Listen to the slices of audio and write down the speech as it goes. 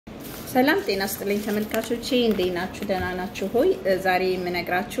ሰላም ጤና ይስጥልኝ ተመልካቾቼ እንዴት ናችሁ ደህና ናችሁ ሆይ ዛሬ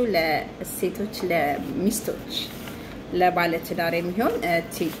የምነግራችሁ ለሴቶች ለሚስቶች ለባለ ትዳር የሚሆን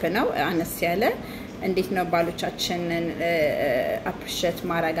ቲፕ ነው አነስ ያለ እንዴት ነው ባሎቻችንን አፕሪሺየት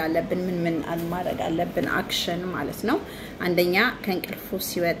ማድረግ አለብን ምን ማድረግ አለብን አክሽን ማለት ነው አንደኛ ከእንቅልፉ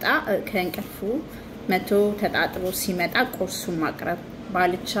ሲወጣ ከእንቅልፉ መቶ ተጣጥቦ ሲመጣ ቁርሱን ማቅረብ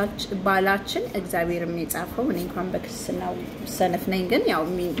ባላችን እግዚአብሔር የሚጻፈው እኔ እንኳን በክርስናው ሰነፍ ነኝ ግን ያው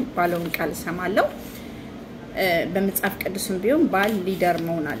የሚባለውን ቃል ሰማለው በመጽሐፍ ቅዱስም ቢሆን ባል ሊደር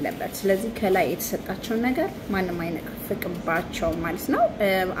መሆን አለበት ስለዚህ ከላይ የተሰጣቸው ነገር ማንንም አይነቅፍቅባቸው ማለት ነው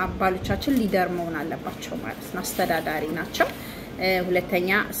ባሎቻችን ሊደር መሆን አለባቸው ማለት ነው አስተዳዳሪ ናቸው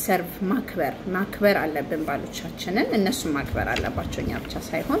ሁለተኛ ሰርቭ ማክበር አለብን ባሎቻችንን እነሱ ማክበር አለባቸው እኛ ብቻ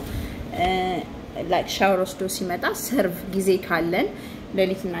ሳይሆን ላይክ ሻወር ወስዶ ሲመጣ ሰርቭ ጊዜ ካለን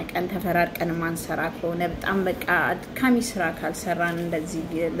ለሊትና ቀን ተፈራርቀን ማንሰራ ከሆነ በጣም በቃ አድካሚ ስራ ካልሰራን እንደዚህ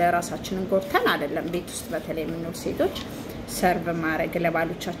ለራሳችንን ጎርተን አይደለም ቤት ውስጥ በተለይ ምንኖር ሴቶች ሰርቭ ማድረግ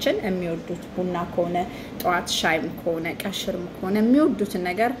ለባሎቻችን የሚወዱት ቡና ከሆነ ጧት ሻይም ከሆነ ቀሽርም ከሆነ የሚወዱት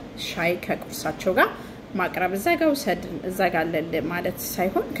ነገር ሻይ ከቁርሳቸው ጋር ማቅረብ እዛጋለል ማለት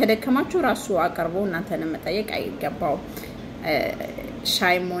ሳይሆን ከደከማችሁ ራሱ አቀርቦ እናንተን መጠየቅ አይገባው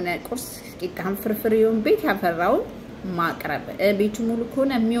ሻይም ሆነ ቁርስ ቂጣም ፍርፍሬውን ቤት ያፈራው ማቅረብ ቤቱ ሙሉ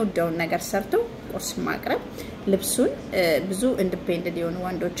ከሆነ የሚወደው ነገር ሰርቶ ቁርስ ማቅረብ ልብሱን ብዙ ኢንዲፔንደንት የሆኑ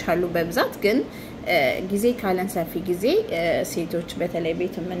ወንዶች አሉ በብዛት ግን ጊዜ ካለን ሰፊ ጊዜ ሴቶች በተለይ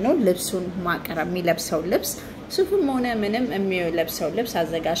ቤት ምንነው ልብሱን ማቅረብ የሚለብሰው ልብስ ሱፍም ሆነ ምንም የሚለብሰው ልብስ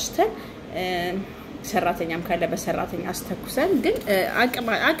አዘጋጅተን ሰራተኛም ካለ በሰራተኛ አስተኩሰን ግን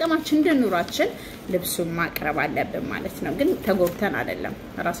አቀማችን እንደኑራችን ልብሱን ማቅረብ አለብን ማለት ነው ግን ተጎርተን አይደለም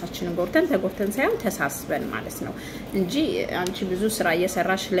ራሳችንን ጎርተን ተጎርተን ሳይሆን ተሳስበን ማለት ነው እንጂ አንቺ ብዙ ስራ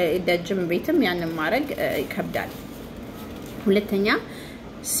እየሰራሽ ለደጅም ቤትም ያንን ማድረግ ይከብዳል ሁለተኛ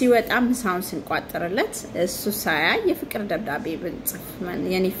ሲወጣ ምሳውን ስንቋጥርለት እሱ ሳያ የፍቅር ደብዳቤ ብንጽፍ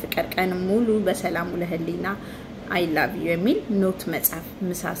የኔ ፍቅር ቀን ሙሉ በሰላም ለህሊና I love you የሚል ኖት መጻፍ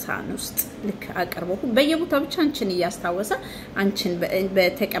ምሳሳን ውስጥ ልክ አቀርበው በየቦታው ብቻ አንቺን ያስታወሰ አንቺን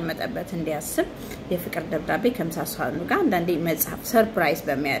በተቀመጠበት እንዲያስብ የፍቅር ደብዳቤ ከምሳሳኑ ጋር አንዳንዴ መጻፍ ሰርፕራይዝ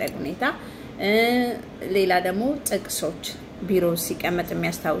በሚያደርግ ሁኔታ ሌላ ደግሞ ጥቅሶች ቢሮ ሲቀመጥ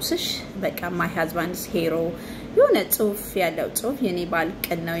የሚያስታውስሽ በቃ my husband's hero የሆነ ጽሁፍ ያለው ጽሁፍ የኔ ባል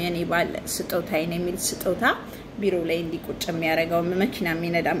ቀን ነው የኔ ባል ስጦታዬ ነው የሚል ስጦታ ቢሮ ላይ እንዲቆጭ የሚያረጋው መኪና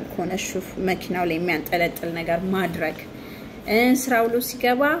የሚነዳም ከሆነ ሹፍ መኪናው ላይ የሚያንጠለጥል ነገር ማድረግ ስራው ሎ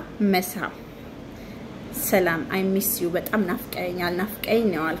ሲገባ መሳም ሰላም I miss you በጣም ናፍቀኝ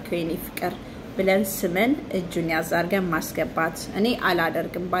ነው አልከው የኔ ፍቅር ብለን ስመን እጁን ያዛርገን ማስገባት እኔ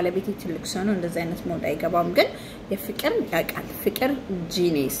አላደርግም ባለቤቴ ትልቅ ሰው ነው እንደዚህ አይነት ሞድ አይገባም ግን የፍቅር ያቃል ፍቅር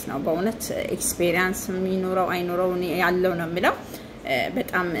ጂኒስ ነው በእውነት ኤክስፒሪየንስ የሚኖረው አይኖረው ያለው ነው የሚለው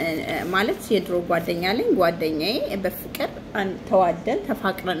በጣም ማለት የድሮ ጓደኛዬ በፍቅር ተዋደን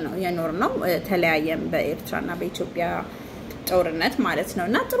ተፋቅረን ነው የኖርነው ተለያየን በኤርትራና በኢትዮጵያ ጦርነት ማለት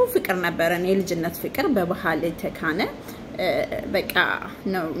ነውና ጥሩ ፍቅር ነበረን የልጅነት ፍቅር በባህል ተካነ በቃ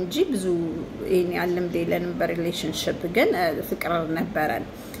ነው እንጂ ብዙ ይሄን ያለም ዴለን በሪሌሽንሺፕ ግን ፍቅር ነበረን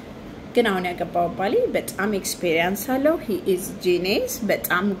ግን አሁን ያገባው ባሊ በጣም ኤክስፒሪየንስ አለው he is genius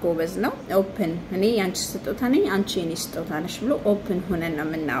በጣም ጎበዝ ነው ኦፕን እኔ ያንቺ ስጦታ ነኝ አንቺ የኔ ስጦታ ነሽ ብሎ ኦፕን ሆነን ነው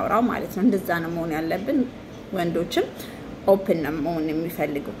የምናወራው ማለት ነው እንደዛ ነው መሆን ያለብን ወንዶችም ኦፕን ነው መሆን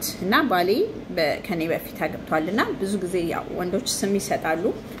የሚፈልጉት እና ባሊ ከኔ በፊት አግብቷልና ብዙ ጊዜ ያው ወንዶች ስም ይሰጣሉ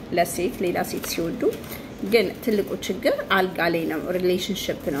ለሴት ሌላ ሴት ሲወዱ ግን ትልቁ ችግር አልጋ ላይ ነው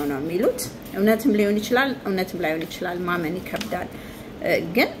ሪሌሽንሺፕ ነው የሚሉት እውነትም ሊሆን ይችላል እውነትም ላይሆን ይችላል ማመን ይከብዳል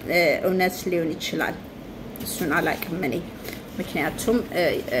ግን እውነት ሊሆን ይችላል እሱን አላቅም እኔ ምክንያቱም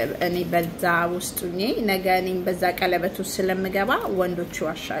እኔ በዛ ውስጥኝ ነገ እኔም በዛ ቀለበት ውስጥ ስለምገባ ወንዶች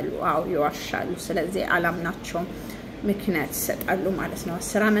ይዋሻሉ ስለዚህ አላምናቸው ምክንያት ይሰጣሉ ማለት ነው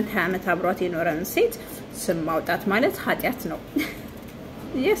 10 አመት 20 አመት አብሯት የኖረን ሴት ስም ማውጣት ማለት ኃጢያት ነው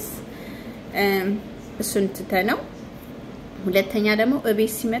yes እሱን ተተነው ሁለተኛ ደግሞ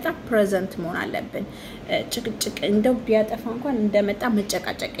እቤት ሲመጣ ፕሬዘንት መሆን አለብን ጭቅጭቅ እንደው ቢያጠፋ እንኳን እንደመጣ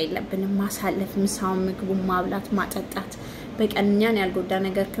መጨቃጨቅ የለብንም ማሳለፍ ምሳው ምግቡ ማብላት ማጠጣት በቀኛን ያልጎዳ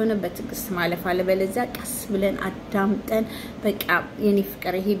ነገር ከሆነ በትግስት ማለፍ አለበለዚያ ቀስ ብለን አዳምጠን በቃ የኔ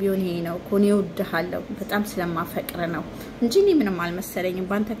ፍቅር ይሄ ቢሆን ይሄ ነው ኮኔ ወድሃለሁ በጣም ስለማፈቅር ነው እንጂ እኔ ምንም አልመሰለኝም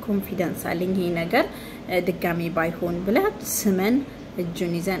ባንተ ኮንፊደንስ አለኝ ይሄ ነገር ድጋሚ ባይሆን ብለ ስመን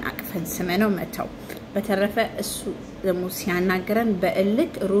እጁን ይዘን አቅፈን ስመነው መተው በተረፈ እሱ ደግሞ ሲያናገረን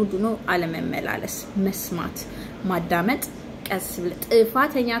በእልክ ሩድ ነው አለመመላለስ መስማት ማዳመጥ ቀስ ብለ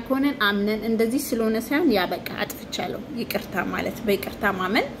ጥፋተኛ ከሆነን አምነን እንደዚህ ስለሆነ ሳይሆን ያ በቃ አጥፍቻለሁ ይቅርታ ማለት በይቅርታ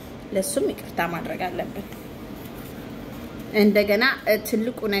ማመን ለሱም ይቅርታ ማድረግ አለበት እንደገና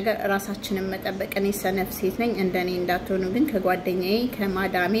ትልቁ ነገር ራሳችንን መጠበቅ እኔ ሰነፍ ሴት ነኝ እንደኔ እንዳትሆኑ ግን ከጓደኛዬ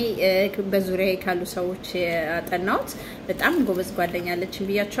ከማዳሜ በዙሪያዬ ካሉ ሰዎች ያጠናሁት በጣም ጎበዝ ጓደኛ አለችኝ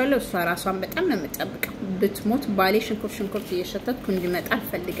ብያቸዋለሁ እሷ ራሷን በጣም ነው የምትጠብቀው ብትሞት ባሌ ሽንኩርት እየሸተትኩ እንዲመጣ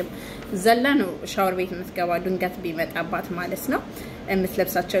አልፈልግም ዘላ ነው ሻወር ቤት የምትገባው ድንገት ቢመጣባት ማለት ነው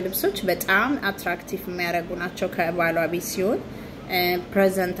የምትለብሳቸው ልብሶች በጣም አትራክቲቭ የሚያደርጉ ናቸው ከባሏ ቤት ሲሆን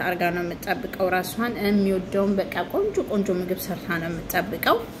ፕሬዘንት አርጋ ነው የምትጠብቀው ራሷን የሚወደውን በቃ ቆንጆ ምግብ ሰርታ ነው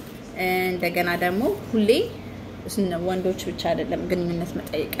የምትጠብቀው እንደገና ደግሞ ሁሌ ወንዶች ብቻ አይደለም ግንኙነት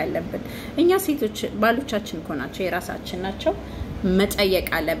መጠየቅ ያለብን እኛ ሴቶች ባሎቻችን ኮናቸው የራሳችን ናቸው መጠየቅ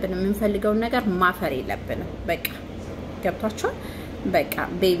አለብን የምንፈልገው ነገር ማፈር የለብንም በቃ ገብታችኋል በቃ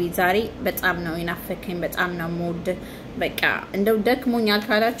ቤቢ ዛሬ በጣም ነው ይናፈከኝ በጣም ነው ሞድ በቃ እንደው ደክሞኛል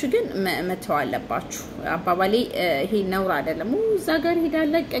ካላችሁ ግን መተው አለባችሁ አባባሌ ይሄ ነውር አይደለም እዛ ጋር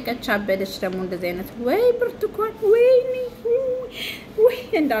ሄዳለ ቀቀቻ አበደች ደግሞ እንደዚህ አይነት ወይ ብርቱካን ወይ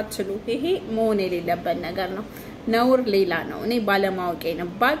እንዳትሉ ይሄ መሆን የሌለበት ነገር ነው ነውር ሌላ ነው እኔ ባለማወቄ ነው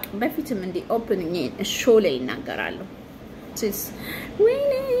ባቅ በፊትም እንዲ ኦፕኒንግ ሾው ላይ እናገራለሁ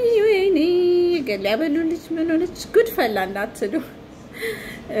ወይኔ ገላበሉ ልጅ ምን ሆነች ጉድ ፈላ እንዳትሉ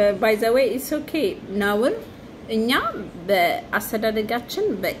by the way it's okay ነውር እኛ በአስተዳደጋችን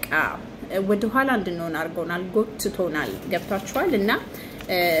በቃ ወደ ኋላ እንድንሆን አርጎናል ጎትቶናል ገብታችኋል እና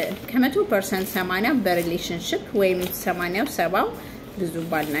ከ100% 80 በሪሌሽንሺፕ ወይም 80 70 ብዙ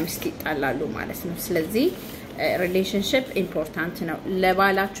ባልና ሚስት ይጣላሉ ማለት ነው ስለዚህ ሪሌሽንሺፕ ኢምፖርታንት ነው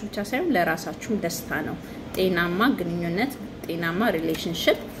ለባላችሁ ብቻ ሳይሆን ለራሳችሁም ደስታ ነው ጤናማ ግንኙነት ጤናማ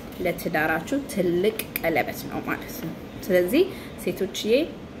ሪሌሽንሺፕ ለትዳራችሁ ትልቅ ቀለበት ነው ማለት ነው ስለዚህ ሴቶችዬ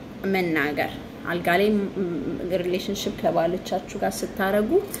መናገር አልጋሌ ሪሌሽንሺፕ ከባሎቻችሁ ጋር ስታረጉ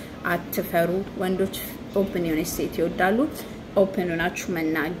አትፈሩ ወንዶች ኦፕን የሆነ ሴት ይወዳሉ ኦፕን ሆናችሁ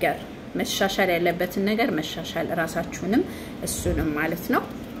መናገር መሻሻል ያለበትን ነገር መሻሻል ራሳችሁንም እሱንም ማለት ነው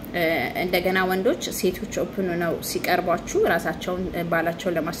እንደገና ወንዶች ሴቶች ኦፕን ሆነው ሲቀርባችሁ ራሳቸውን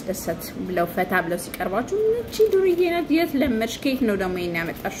ባላቸውን ለማስደሰት ብለው ፈታ ብለው ሲቀርባችሁ እቺ ዱርዬ ናት የት ለመድሽ ከየት ነው ደግሞ ይሄን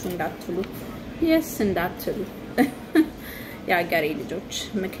ያመጣሽው እንዳትሉ yes እንዳትሉ ያጋሪ ልጆች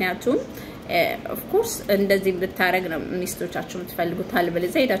ምክንያቱም of course እንደዚህ ብታረግ ነው ሚስቶቻችሁ የምትፈልጉት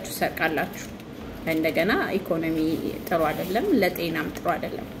አልበለዚያ ሄዳችሁ ሰርቃላችሁ እንደገና ኢኮኖሚ ጥሩ አይደለም ለጤናም ጥሩ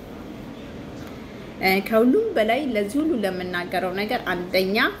አይደለም ከሁሉም በላይ ለዚህ ሁሉ ለምናገረው ነገር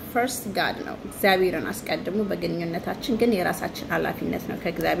አንደኛ first God ነው እግዚአብሔርን አስቀድሙ በግንኙነታችን ግን የራሳችን ኃላፊነት ነው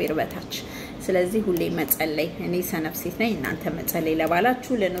ከእግዚአብሔር በታች ስለዚህ ሁሌ መጸለይ እኔ ሰነፍ ሴት ነኝ እናንተ መጸለይ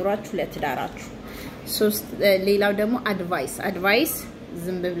ለባላችሁ ለኑራችሁ ለትዳራችሁ ሶስት ሌላው ደግሞ አድቫይስ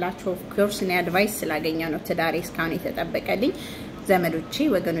ዝም ብላችሁ of course እኔ አድቫይስ ስላገኘው ነው ትዳሬ እስካሁን የተጠበቀልኝ ዘመዶቼ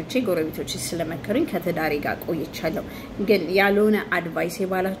ወገኖቼ ጎረቤቶቼ ስለመከሩኝ ከትዳሬ ጋር ቆይቻለሁ ግን ያልሆነ አድቫይስ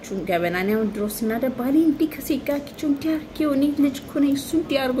የባላችሁን ገበናን ያው ድሮስና ደባሊ እንዲ ከሲጋኪቹ እንዲያርኪው እኔ ልጅ ኮኔ እሱ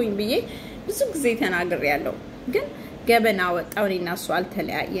እንዲያርጎኝ ብዬ ብዙ ጊዜ ተናግሬያለሁ ግን ገበና ወጣው እኔና እሱ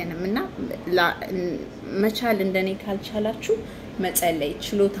አልተለያየንምና መቻል እንደኔ ካልቻላችሁ መጸለይ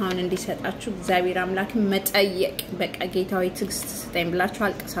ችሎታውን እንዲሰጣችሁ እግዚአብሔር አምላክን መጠየቅ በቃ ጌታዊ ትግስት ስጠኝ ብላችሁ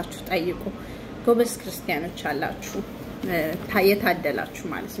አልቀሳችሁ ጠይቁ ጎበዝ ክርስቲያኖች አላችሁ ታየታደላችሁ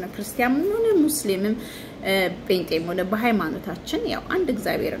ማለት ነው ክርስቲያንም ሆነ ሙስሊምም ጴንጤም ሆነ በሃይማኖታችን ያው አንድ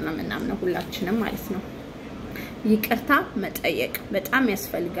እግዚአብሔር ነው ምናምነው ሁላችንም ማለት ነው ይቅርታ መጠየቅ በጣም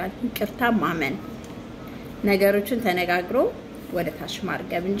ያስፈልጋል ይቅርታ ማመን ነገሮችን ተነጋግሮ ወደ ታች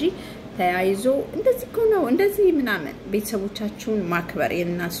ማርገብ እንጂ ተያይዞ እንደዚህ ነው እንደዚህ ምናምን ቤተሰቦቻችሁን ማክበር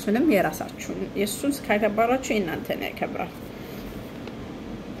የናሱንም የራሳችሁን የሱስ ካከበራችሁ እናንተን ያከብራል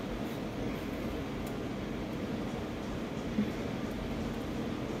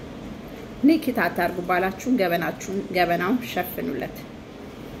ንኪታ ታርጉ ባላችሁን ገበናው ሸፍኑለት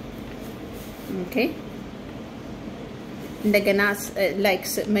ኦኬ እንደገና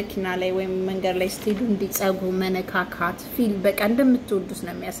ላይክስ መኪና ላይ ወይ መንገር ላይ ስትሄዱ እንዲጸጉ መነካካት ፊል በቃ እንደምትወዱስ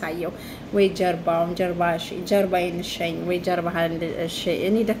ነው የሚያሳየው ወይ ጀርባዬን ሸኝ ወይ ጀርባህን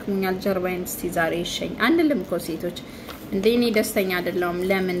እኔ ደክሞኛል ጀርባዬን እስቲ ዛሬ ሸኝ አንልም እኮ ሴቶች እንደኔ ደስተኛ አይደለም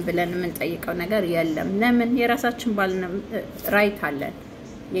ለምን ብለን ምን ጠይቀው ነገር የለም ለምን የራሳችን ባልና ራይት አለን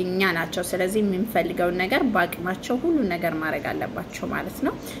የኛ ናቸው ስለዚህ የምንፈልገው ነገር ባቅማቸው ሁሉ ነገር ማድረግ አለባቸው ማለት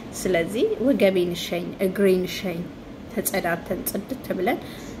ነው ስለዚህ ወገቤን ሸኝ እግሬን ሸኝ ተጸዳተን ጽድት ብለን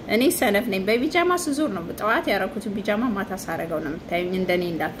እኔ ሰነፍ ነኝ በቢጃማ ስዞር ነው በጠዋት ያረኩት ቢጃማ ማታ ሳረጋው ነው የምታዩኝ እንደኔ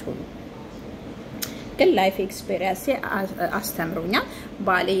እንዳትሆኑ ግን ላይፍ ኤክስፒሪየንስ አስተምሮኛል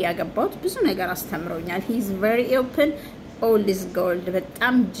ባሌ ያገባውት ብዙ ነገር አስተምሮኛል he is very open all is gold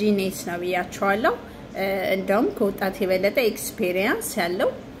በጣም ጂኒየስ ነው ብያቸዋለሁ እንደውም ከወጣት የበለጠ ኤክስፒሪየንስ ያለው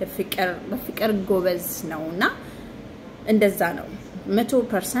በፍቅር ጎበዝ ነውና እንደዛ ነው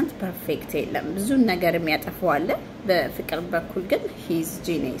 100% ፐርፌክት የለም ብዙ ነገር የሚያጠፋው አለ በፍቅር በኩል ግን ሂዝ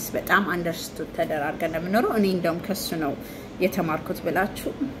ጂኒየስ በጣም አንደርስቱድ ተደራርገን የምኖረው እኔ እንደውም ከሱ ነው የተማርኩት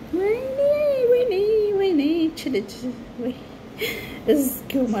ብላችሁ ወይኔ ችልጅ ወይ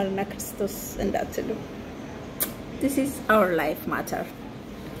እዝጊው ማርና ክርስቶስ እንዳትሉ this is our life matter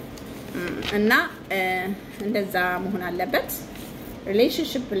እና እንደዛ መሆን አለበት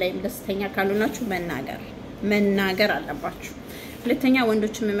ሪሌሽንሺፕ ላይ ደስተኛ ካልሆናችሁ መናገር አለባችሁ ሁለተኛ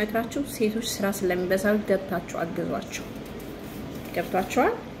ወንዶችም መመክራችሁ ሴቶች ስራ ስለሚበዛው ገብታችሁ አግዟቸው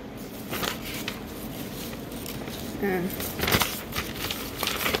ገብታችኋል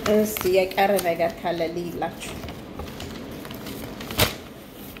እስቲ የቀረ ነገር ካለ ልይላችሁ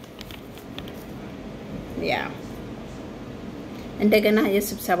ያ እንደገና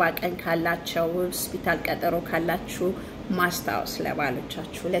የስብሰባ ቀን ካላችሁ ሆስፒታል ቀጠሮ ካላችሁ ማስታወስ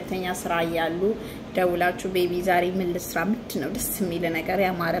ለባሎቻችሁ ሁለተኛ ስራ ያያሉ ደውላችሁ ቤቢ ዛሬ ምን ልስራ ምንድነው ደስ የሚል ነገር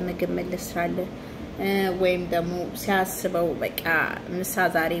ያማረ ምግብ ምን ልስራለ ወይም ደግሞ ሲያስበው በቃ ምሳ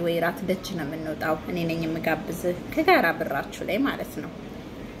ዛሬ ወይ ራት ደጅ ነው የምንወጣው እኔ ነኝ የምጋብዝህ ከጋራ ብራችሁ ላይ ማለት ነው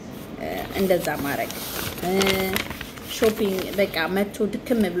እንደዛ ማረግ ሾፒንግ በቃ መጥቶ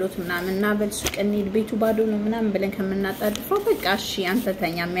ድክም ብሎት ምናምንና በልሱቅ እንሂድ ቤቱ ባዶ ነው ምናምን ብለን ከመናጣድፈው በቃ እሺ አንተ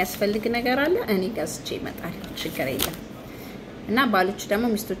ተኛ የሚያስፈልግ ነገር አለ እኔ ገዝቼ እመጣለሁ ችግር የለም እና ባሎች ደግሞ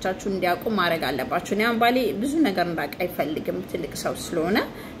ሚስቶቻችሁ እንዲያውቁ ማድረግ አለባችሁ እኔ ባሌ ብዙ ነገር እንዳቃ አይፈልግም ትልቅ ሰው ስለሆነ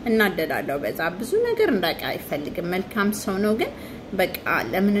እናደዳለው በዛ ብዙ ነገር እንዳቃ አይፈልግም መልካም ሰው ነው ግን በቃ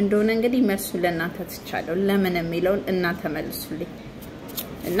ለምን እንደሆነ እንግዲህ መልሱ ለእናንተ ትቻለው ለምን የሚለው እናንተ መልሱልኝ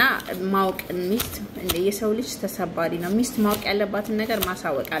እና ማውቅ ሚስት እንደ የሰው ልጅ ተሰባሪ ነው ሚስት ማውቅ ያለባትን ነገር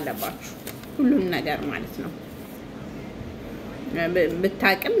ማሳወቅ አለባችሁ ሁሉን ነገር ማለት ነው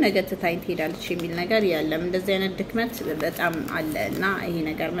በታቀም ነገ ተታይ ትሄዳለች የሚል ነገር ያለም እንደዚህ አይነት ድክመት በጣም አለና ይሄ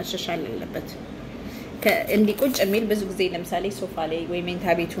ነገር መሸሻል አለበት እንዲቆጭ የሚል ብዙ ጊዜ ለምሳሌ ሶፋ ላይ ወይ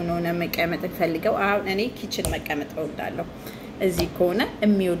ሜንታ ቤት ሆኖ ነው መቀመጥ ፈልገው አሁን እኔ ኪችን መቀመጥ እወዳለሁ እዚህ ከሆነ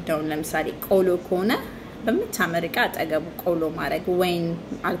የሚወደው ለምሳሌ ቆሎ ከሆነ በመታመርቃ አጠገቡ ቆሎ ማድረግ ወይን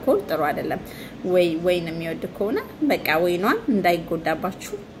አልኮል ጥሩ አይደለም ወይን የሚወድ ከሆነ በቃ ወይኗን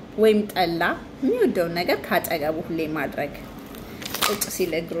እንዳይጎዳባችሁ ወይም ጠላ የሚወደው ነገር ካጠገቡ ሁሌ ማድረግ ቁጭ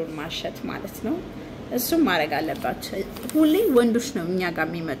ሲል እግሩን ማሸት ማለት ነው እሱም ማድረግ አለባችሁ ሁሌ ወንዶች ነው እኛ ጋር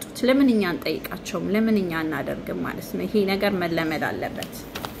የሚመጡት ለምን እኛ እንጠይቃቸውም ለምን እኛ እናደርግም ማለት ነው ይሄ ነገር መለመድ አለበት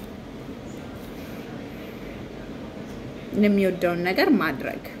የሚወደው ነገር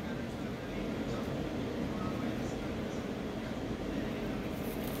ማድረግ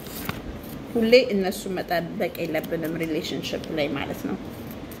ሁሌ እነሱ መጠበቅ የለብንም ሪሌሽንሺፕ ላይ ማለት ነው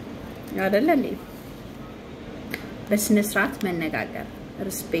አይደለ እንዴ በስነ ስርዓት መነጋገር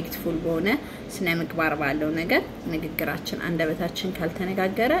ሪስፔክትፉል በሆነ ስነ ምግባር ባለው ነገር ንግግራችን አንደበታችን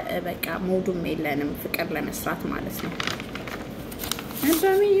ካልተነጋገረ በቃ ሞዱም የለንም ፍቅር ለመስራት ማለት ነው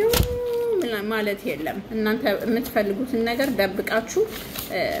አንተሚዩ ማለት የለም እናንተ የምትፈልጉትን ነገር ደብቃችሁ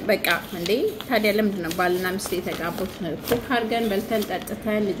በቃ እንዴ ታዲያ ለምንድን ነው ባልና ሚስት የተጋቡት ኮክ አርገን በልተን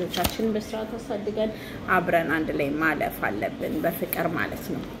ጠጥተን ልጆቻችንን በስርዓት አሳድገን አብረን አንድ ላይ ማለፍ አለብን በፍቅር ማለት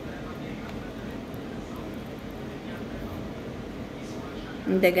ነው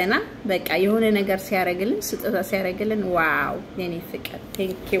እንደገና በቃ የሆነ ነገር ሲያረግልን ስጦታ ሲያረግልን ዋው የኔ ፍቅር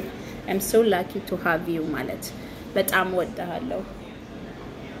thank you I'm so lucky to have you ማለት በጣም ወደሃለሁ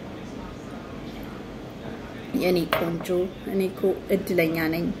የኔ ቆንጆ እኔኮ እድለኛ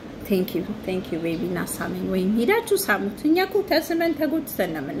ነኝ thank you baby ናሳመኝ ወይ ሄዳችሁ ሳሙትኛ እኮ ተስመን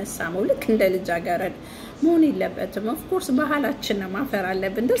ተጎትተን ነው የምንሳመው ልክ እንደ ልጅ አገረድ መሆን የለበትም of course ባህላችን ነው ማፈር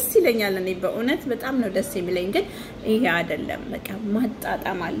አለብን ደስ ይለኛል እኔ በእውነት በጣም ነው ደስ የሚለኝ ግን ይሄ አይደለም በቃ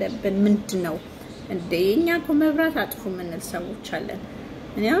ማጣጣም አለብን ምንድነው እንደኛ እኮ መብራት አጥፉ ምንል ሰዎች አለን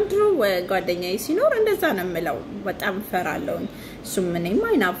እኔ አንድሮ ጓደኛዬ ሲኖር እንደዛ ነው የምለው በጣም ፈራለሁ እሱም እኔም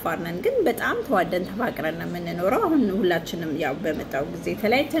አይናፋርነን ግን በጣም ተዋደን ተፋቅረን ነው የምንኖረው አሁን ሁላችንም ያው በመጣው ጊዜ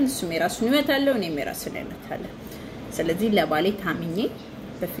ተለያይተን እሱም የራሱን ይመታለው እኔም የራሱን ይመታለው ስለዚህ ለባሌ ታምኜ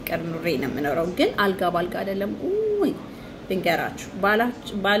በፍቅር ኑሬ ነው የምኖረው ግን አልጋ ባልጋ አይደለም ወይ ድንገራችሁ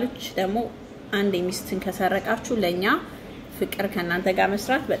ባሎች ደግሞ አንድ ሚስትን ከሰረቃችሁ ለኛ ፍቅር ከናንተ ጋር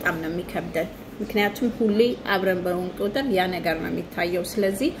መስራት በጣም ነው የሚከብደን ምክንያቱም ሁሌ አብረን በሆን ቁጥር ያ ነገር ነው የሚታየው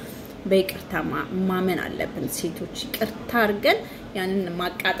ስለዚህ በይቅርታ ማመን አለብን ሴቶች ይቅርታ አርገን ያንን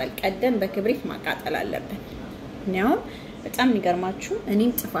ማቃጠል ቀደን በክብሪት ማቃጠል አለብን ነው በጣም የሚገርማችሁ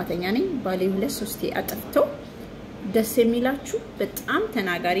እኔም ጥፋተኛ ነኝ ባሌ 2-3 አጥፍቶ ደስ የሚላችሁ በጣም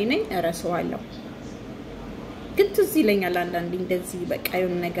ተናጋሪ ነኝ እረሳዋለሁ ግን ትዝ ይለኛል አንዳንዴ እንደዚህ በቃ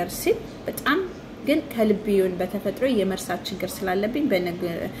የሆነ ነገር ሲል በጣም ግን ከልብዩን በተፈጥሮ የመርሳት ችግር ስላለብኝ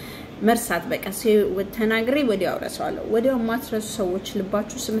መርሳት በቃ ተናግሬ ወዲያው ረሳዋለሁ ወዲያው ማትረሱ ሰዎች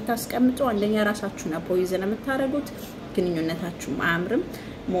ልባችሁ ስምታስቀምጡ አንደኛ ራሳችሁና ፖይዘን የምታረጉት ግንኙነታችሁ ማምርም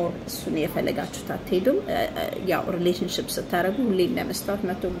ሞር እሱን የፈለጋችሁት አትሄዱም ያው ሪሌሽንሺፕ ስታረጉ ሁሌ እንደመስታወት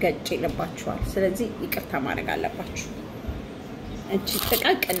መጥቶ ገጭ ይለባችኋል ስለዚህ ይቅርታ ማድረግ አለባችሁ እቺ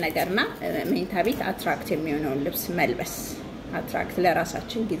ጥቃቅን ነገርና መኝታ ቤት አትራክት የሚሆነው ልብስ መልበስ አትራክት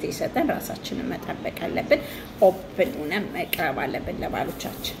ለራሳችን ጊዜ ሰጠን ራሳችንን መጠበቅ አለብን ኦፕን ሆነን መቅረብ አለብን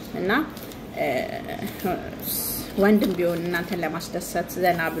ለባሎቻችን እና ወንድም ቢሆን እናንተን ለማስደሰት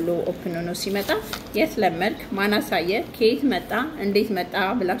ዘና ብሎ ኦፕን ሆኖ ሲመጣ የት ለመልክ ማናሳየ ከየት መጣ እንዴት መጣ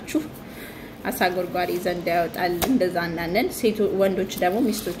ብላችሁ አሳጎርጓሪ ዘንድ ያወጣል እንደዛ እናነን ሴቱ ወንዶች ደግሞ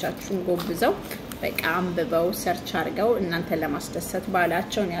ሚስቶቻችሁን ጎብዘው በቃ አንብበው ሰርች አድርገው እናንተን ለማስደሰት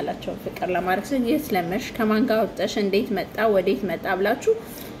ባላቸውን ያላቸው ፍቅር ለማድረግ የት ለመሽ ከማን ጋር ወጣሽ እንዴት መጣ ወዴት መጣ ብላችሁ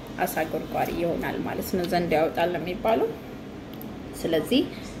አሳጎርጓሪ ይሆናል ማለት ነው ዘንድ ያወጣል የሚባለው ስለዚህ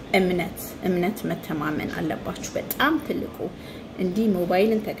እምነት መተማመን አለባችሁ በጣም ትልቁ እንዲ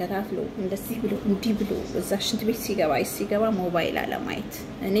ሞባይልን ተከታትሎ እንደዚህ ብሎ እንዲ ብሎ እዛ ሽንት ቤት ሲገባ ሞባይል አለማየት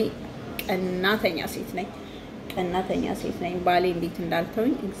እኔ ቀናተኛ ሴት ነኝ ባሌ እንዴት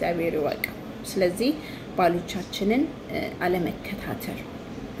እንዳልተውኝ እግዚአብሔር ይወቅ ስለዚህ ባሎቻችንን አለመከታተል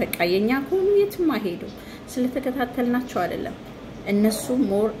በቃ የኛ ኮኑ የትም አይሄዱ ስለተከታተልናቸው አይደለም እነሱ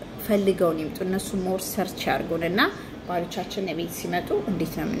ሞር ፈልገው ነው እነሱ ሞር ሰርች ያርጉንና ባሎቻችን ቤት ሲመጡ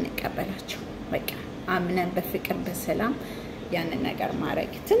እንዴት ነው የምንቀበላቸው በቃ አምነን በፍቅር በሰላም ያንን ነገር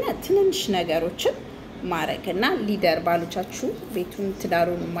ማድረግ ትንንሽ ነገሮችን ማድረግና ሊደር ባሎቻችሁ ቤቱን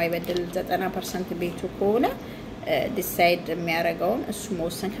ትዳሩን የማይበድል 90% ቤቱ ከሆነ ዲሳይድ የሚያደርገውን እሱ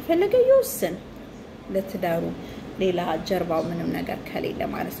መወሰን ከፈለገ ይወስን ለትዳሩ ሌላ ጀርባው ምንም ነገር ከሌለ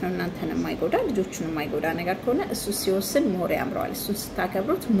ማለት ነው እናንተን የማይጎዳ ልጆቹን የማይጎዳ ነገር ከሆነ እሱ ሲወስን ሞር ያምራል እሱ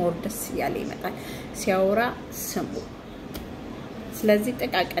ስታከብሩት ሞር ደስ ያለ ይመጣል ሲያወራ ስሙ ስለዚህ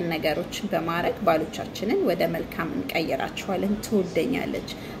ጥቃቅን ነገሮችን በማድረግ ባሎቻችንን ወደ መልካም እንቀይራቸዋለን ትወደኛለች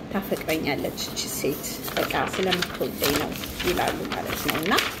ታፈቅረኛለች እቺ ሴት በቃ ስለምትወደኝ ነው ይላሉ ማለት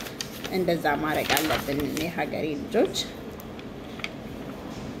ነውና እንደዛ ማድረግ አለብን የሀገሬ ልጆች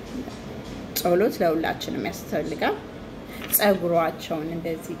ጸሎት ለሁላችንም ያስፈልጋል ጸጉሯቸውን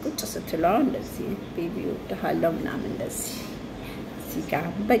እንደዚህ ቁጭ ስትለው እንደዚህ ቤቢው ደሃለው ምናምን እንደዚህ ሲጋ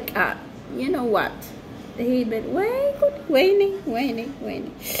በቃ you know what ይሄ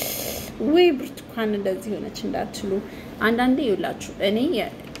ወይ ብርቱካን እንደዚህ ሆነች እንዳትሉ አንዳንዴ ይውላችሁ እኔ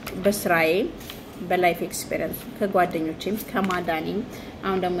በስራዬ በላይፍ ኤክስፒሪየንስ ከጓደኞቼም ከማዳኒም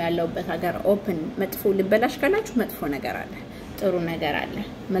አሁን ደግሞ ያለውበት ሀገር ኦፕን መጥፎ ልበላሽ ካላችሁ መጥፎ ነገር አለ ጥሩ ነገር አለ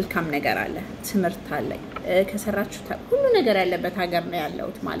መልካም ነገር አለ ትምርት አለ ከሰራችሁ ሁሉ ነገር ያለበት ሀገር ነው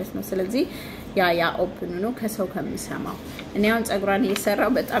ያለውት ማለት ነው ስለዚህ ያ ኦፕን ነው ከሰው ከምሰማው እኔ አሁን ጸጉራን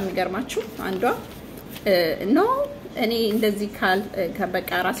እየሰራው በጣም ይገርማችሁ አንዷ ኖ እኔ እንደዚህ ከበቃ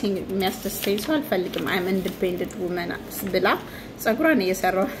ራሴን የሚያስደስተኝ ሰው አልፈልግም አይም ኢንዲፔንደንት ውመን ብላ ጸጉራን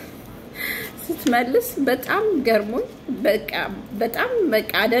እየሰራው ስትመልስ በጣም ገርሞኝ በጣም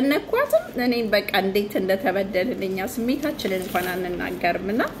አደነኳት እኔ በቃ እንዴት እንደተበደልልኛ ስሜታችንን እንኳን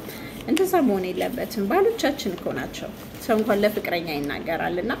አንናገርምና እንደዛ መሆን የለበትም ባሎቻችን እኮ ናቸው ሰው እንኳን ለፍቅረኛ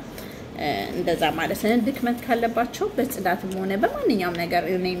ይናገራልና እንደዛ ማለት ነው ድክመት ካለባቸው በጽዳትም ሆነ በማንኛውም ነገር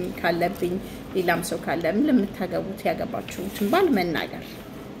እኔም ካለብኝ ሌላም ሰው ካለም ለምታገቡት ያገባችሁትን ባል መናገር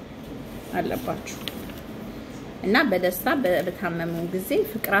አለባችሁ እና በደስታ በታመሙ ጊዜ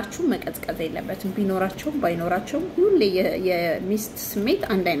ፍቅራችሁ መቀዝቀዝ የለበትም ቢኖራቸው ባይኖራቸው ሁሉ የሚስት ስሜት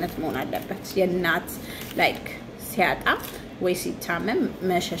አንድ አይነት መሆን አለበት የናት ላይክ ሲያጣ ወይ ሲታመም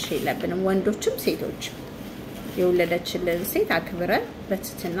መሸሽ የለብንም ወንዶችም ሴቶች የወለደችልን ሴት አክብረን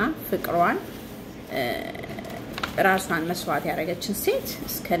በትትና ፍቅሯን ራሷን መስዋዕት ያደረገችን ሴት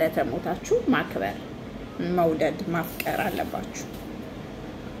እስከ ለተሞታችሁ ማክበር መውደድ ማፍቀር አለባችሁ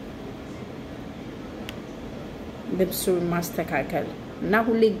ልብሱን ማስተካከል እና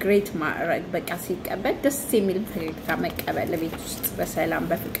ሁሌ ግሬት ማድረግ በቃ ሲቀበል ደስ የሚል ፈገግታ መቀበል ቤት ውስጥ በሰላም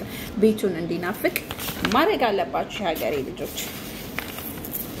በፍቅር ቤቱን እንዲናፍቅ ማድረግ አለባችሁ የሀገሬ ልጆች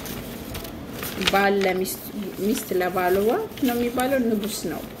ባል ሚስት ለባልዋ ነው የሚባለው ንጉስ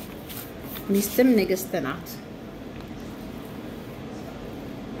ነው ሚስትም ንግስት ናት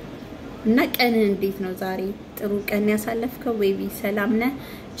እና ቀን እንዴት ነው ዛሬ ጥሩ ቀን ያሳለፍከው ቤቢ ሰላም ነህ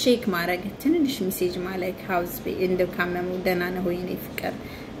ቼክ ማድረግ ትንንሽ ሜሴጅ ማለት ሃውስ እንደካመሙ ደህና ነው ወይ ነው ፍቅር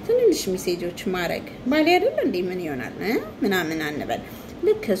ትንንሽ ሜሴጆች ማድረግ ባል አይደል እንዴ ምን ይሆናል ምናምን አንበል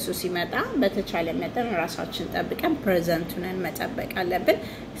ልክ እሱ ሲመጣ በተቻለ መጠን ራሳችን ጠብቀን ፕሬዘንቱን መጠበቅ አለብን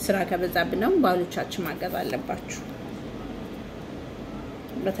ስራ ከበዛብንም ባሎቻችን ማገዝ አለባችሁ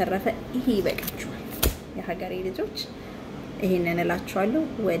በተረፈ ይሄ ይበቃችኋል የሀገሬ ልጆች ይሄንን እላችኋለሁ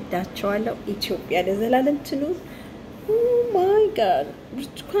ወዳችኋለሁ ኢትዮጵያ ለዘላለም ትኑር ኦ ማይ ጋድ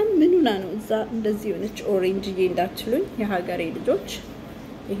ብርቱካን ምኑና ነው እዛ እንደዚህ ሆነች ኦሬንጅ እንዳትሉኝ የሀገሬ ልጆች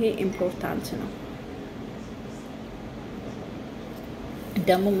ይሄ ኢምፖርታንት ነው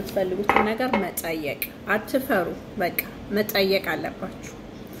ደግሞ የምትፈልጉትን ነገር መጠየቅ አትፈሩ። በቃ መጠየቅ አለባችሁ።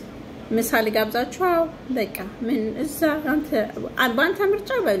 ምሳሌ ጋብዛችሁ በቃ ምን እዛ አንተ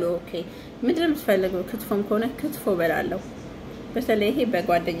ምርጫ በሉ። ኦኬ ምንድነው የምትፈልገው? ክትፎም ከሆነ ክትፎ በላለሁ። በተለይ ይሄ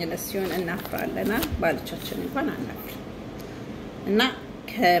በጓደኝነት ሲሆን እናፍራለና ባሎቻችን እንኳን አናፍር እና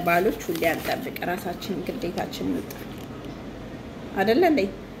ከባሎች ሁሉ አንጠብቅ። ራሳችን ግዴታችን እንውጣ አይደለ እንዴ?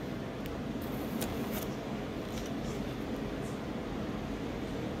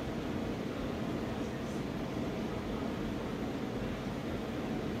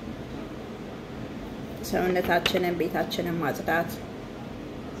 ሰውነታችንን ቤታችንን ማጽዳት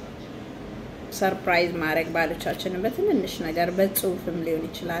ሰርፕራይዝ ማድረግ ባሎቻችንን በትንንሽ ነገር በጽሁፍም ሊሆን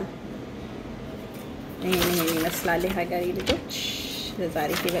ይችላል። ይሄን ይመስላል የሀገሬ ልጆች።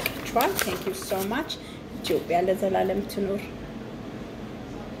 ለዛሬ ይበቃችኋል። ቴንክ ዩ ሶ ማች። ኢትዮጵያ ለዘላለም ትኖር።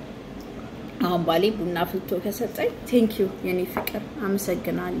 አሁን ባሌ ቡና ፍልቶ ከሰጠኝ ቴንክ ዩ የኔ ፍቅር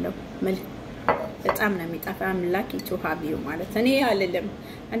አመሰግናለሁ። በጣም ነው የሚጣፋ አምላክ ኢትዮሃቢው ማለት እኔ አልልም።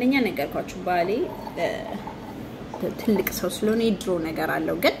 አንደኛ ነገርኳችሁ ባሌ ትልቅ ሰው ስለሆነ ድሮ ነገር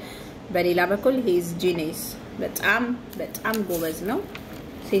አለው ግን በሌላ በኩል ሂዝ ጂኒስ በጣም በጣም ጎበዝ ነው።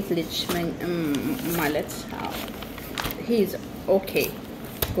 ሴት ልጅ ማለት ሂዝ ኦኬ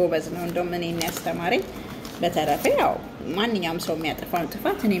ጎበዝ ነው። እንደውም እኔን ያስተማረኝ። በተረፈ ያው ማንኛውም ሰው የሚያጠፋው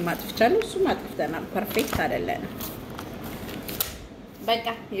ጥፋት እኔ ማጥፍቻለሁ እሱም አጥፍተናል። ፐርፌክት አይደለንም። በቃ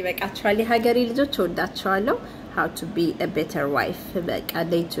ይበቃችኋል የሀገሬ ልጆች። ወዳችኋለሁ። how to be a better wife በቃ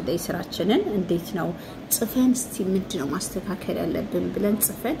day to day ስራችንን እንዴት ነው ጽፈን እስቲ ምንድነው ማስተካከል ያለብን ብለን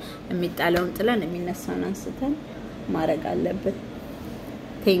ጽፈን የሚጣለውን ጥለን የሚነሳውን አንስተን ማድረግ አለብን።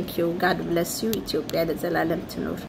 thank you god bless you ኢትዮጵያ ለዘላለም ትኖር።